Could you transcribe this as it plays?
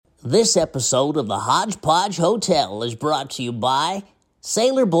This episode of the Hodgepodge Hotel is brought to you by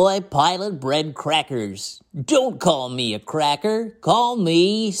Sailor Boy Pilot Bread Crackers. Don't call me a cracker, call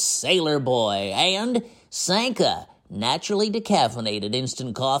me Sailor Boy. And Sanka, naturally decaffeinated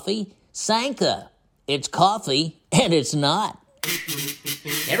instant coffee. Sanka, it's coffee and it's not.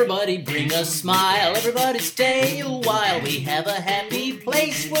 Everybody bring a smile, everybody stay a while. We have a happy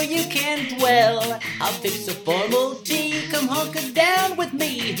place where you can dwell. I'll fix a formal tea, come hunker down with me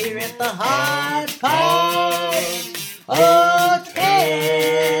here at the Hodgepodge Hotel.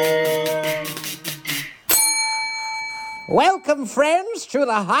 Welcome, friends, to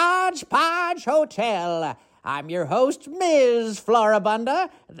the Hodgepodge Hotel. I'm your host, Ms. Floribunda.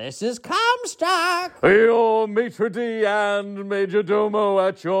 This is Comstock. Your maitre d' and major domo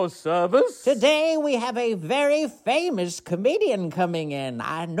at your service. Today we have a very famous comedian coming in.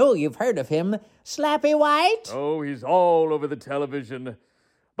 I know you've heard of him, Slappy White. Oh, he's all over the television.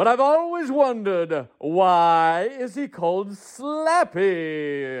 But I've always wondered, why is he called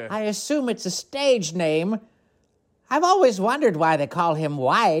Slappy? I assume it's a stage name. I've always wondered why they call him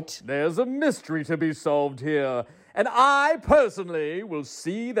White. There's a mystery to be solved here, and I personally will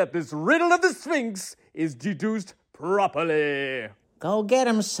see that this riddle of the Sphinx is deduced properly. Go get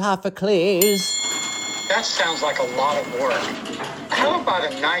him, Sophocles. That sounds like a lot of work. How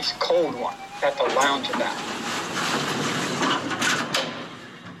about a nice cold one at the loungeabout?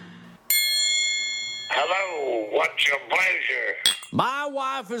 Hello, what's your pleasure? My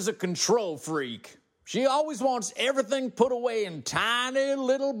wife is a control freak. She always wants everything put away in tiny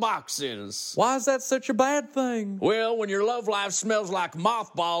little boxes. Why is that such a bad thing? Well, when your love life smells like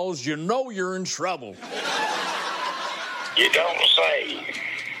mothballs, you know you're in trouble. You don't say.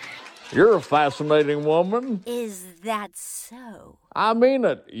 You're a fascinating woman. Is that so? I mean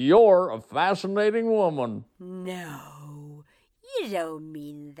it. You're a fascinating woman. No, you don't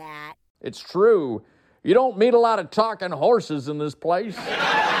mean that. It's true. You don't meet a lot of talking horses in this place.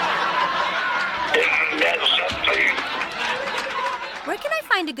 Where can I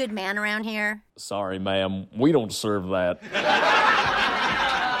find a good man around here? Sorry, ma'am. We don't serve that.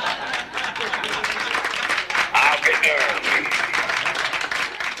 I'll be darned.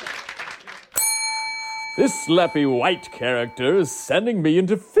 This Slappy White character is sending me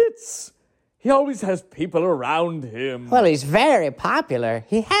into fits. He always has people around him. Well, he's very popular.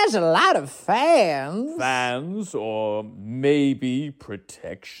 He has a lot of fans. Fans, or maybe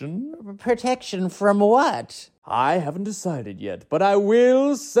protection? Protection from what? I haven't decided yet, but I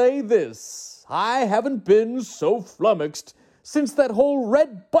will say this. I haven't been so flummoxed since that whole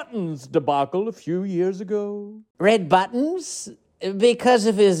Red Buttons debacle a few years ago. Red Buttons? Because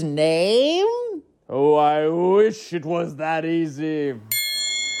of his name? Oh, I wish it was that easy.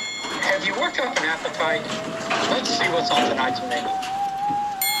 Have you worked up an appetite? Let's see what's on tonight's menu.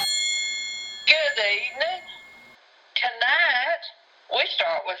 Good evening. Tonight, we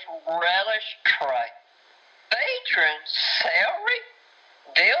start with relish tray. Featuring celery,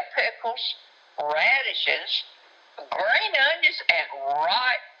 dill pickles, radishes, green onions, and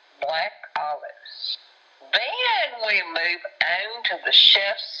ripe black olives. Then we move on to the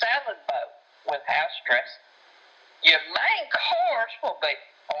chef's salad bowl with house dressing. Your main course will be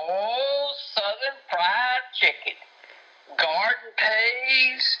old southern fried chicken, garden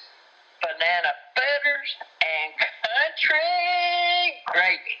peas, banana fritters, and country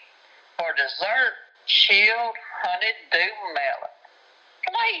gravy. For dessert, chilled honeydew melon.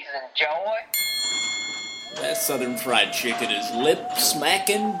 Please enjoy. That southern fried chicken is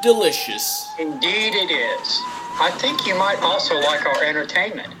lip-smacking delicious. Indeed it is. I think you might also like our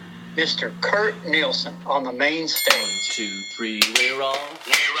entertainment. Mr. Kurt Nielsen on the main stage. 1, 2, 3, we're all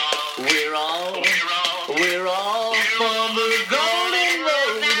from the golden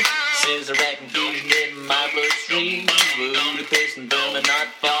road. Scissor rack and fusion in my bloodstream. Budapest and Burma not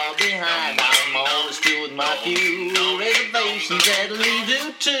far behind. I'm on the stool with my few reservations that'll lead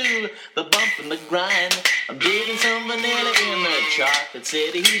you to the bump and the grind. I'm digging some vanilla in the chocolate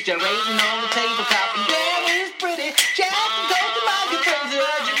city. He's gyrating on the tabletop and damn, he's pretty. Jack and Coke and my good friends are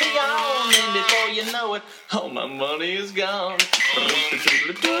urging me on. And before you know it, all my money is gone.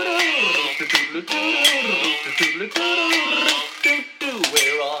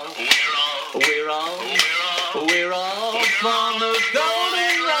 We're all from the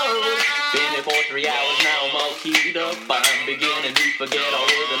golden road. Been here for 3 hours now, I'm all keyed up. I'm beginning to forget all of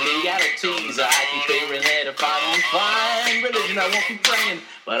the legalities. I keep fearing that if I don't find religion, I won't be praying.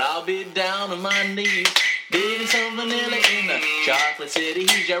 But I'll be down on my knees, digging some vanilla in the chocolate city.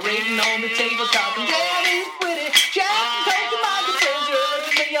 He's gyrating on the tabletop and damn, he's pretty. Jack and Coke and my good friends are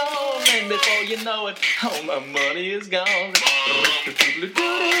urging me on. And before you know it, all my money is gone.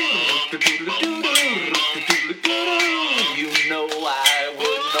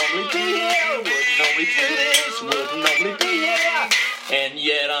 do this, wouldn't normally do yeah. And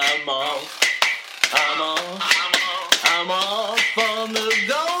yet I'm off on the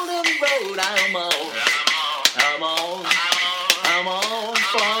golden road. I'm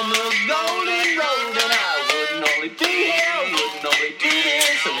off on the golden road. And I wouldn't normally do yeah, wouldn't normally do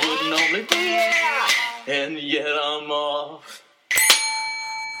this, I wouldn't normally do yeah. And yet I'm off.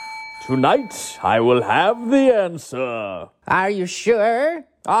 Tonight, I will have the answer. Are you sure?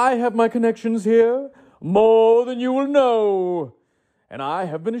 I have my connections here, more than you will know. And I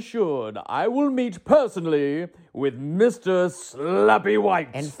have been assured I will meet personally with Mr. Slappy White.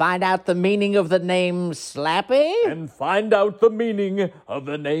 And find out the meaning of the name Slappy? And find out the meaning of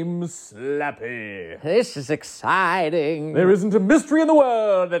the name Slappy. This is exciting. There isn't a mystery in the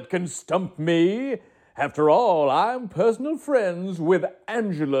world that can stump me. After all, I'm personal friends with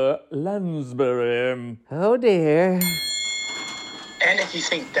Angela Lansbury. Oh, dear. And if you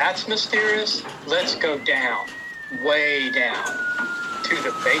think that's mysterious, let's go down, way down, to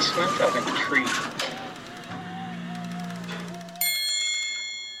the basement of intrigue.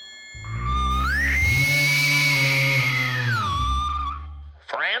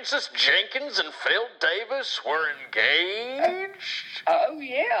 Francis Jenkins and Phil Davis were engaged? Oh,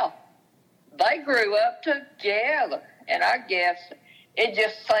 yeah. They grew up together, and I guess it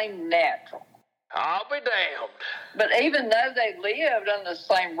just seemed natural. I'll be damned. But even though they lived under the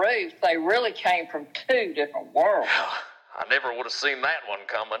same roof, they really came from two different worlds. I never would have seen that one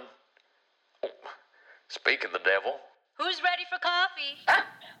coming. Oh, speak of the devil. Who's ready for coffee?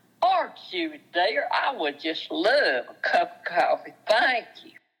 Aren't you, dear? I would just love a cup of coffee. Thank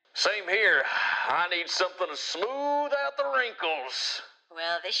you. Same here. I need something to smooth out the wrinkles.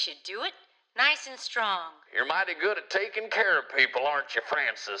 Well, this should do it. Nice and strong. You're mighty good at taking care of people, aren't you,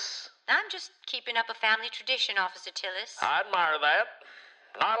 Francis? I'm just keeping up a family tradition, Officer Tillis. I admire that.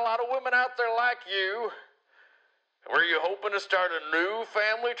 Not a lot of women out there like you. Were you hoping to start a new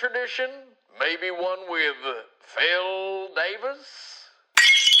family tradition? Maybe one with Phil Davis?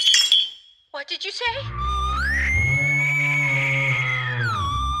 What did you say?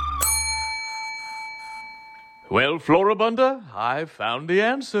 Well, Floribunda, I found the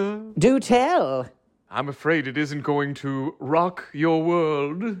answer. Do tell. I'm afraid it isn't going to rock your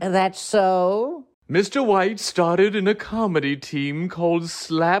world. That's so? Mr. White started in a comedy team called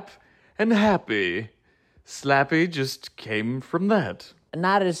Slap and Happy. Slappy just came from that.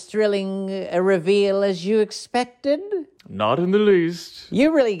 Not as thrilling a reveal as you expected? Not in the least.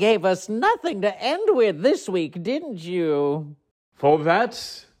 You really gave us nothing to end with this week, didn't you? For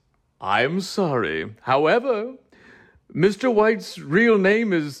that, I'm sorry. However, Mr. White's real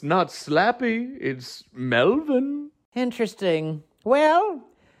name is not Slappy, it's Melvin. Interesting. Well,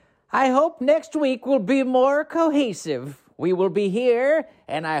 I hope next week will be more cohesive. We will be here,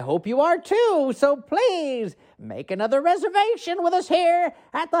 and I hope you are too, so please make another reservation with us here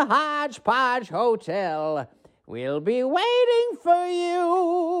at the Hodgepodge Hotel. We'll be waiting for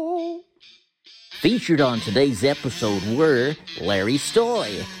you. Featured on today's episode were Larry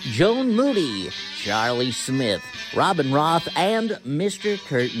Stoy, Joan Moody, Charlie Smith, Robin Roth, and Mr.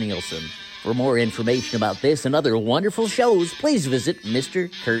 Kurt Nielsen. For more information about this and other wonderful shows, please visit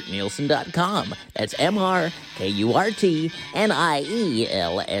MrKurtNielsen.com. That's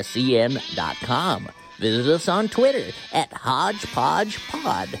MrKurtNielsen.com. Visit us on Twitter at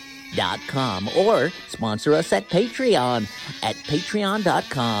HodgepodgePod.com or sponsor us at Patreon at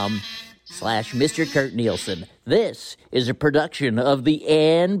patreon.com/Mr. Kurt Nielsen. This is a production of the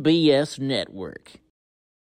NBS Network.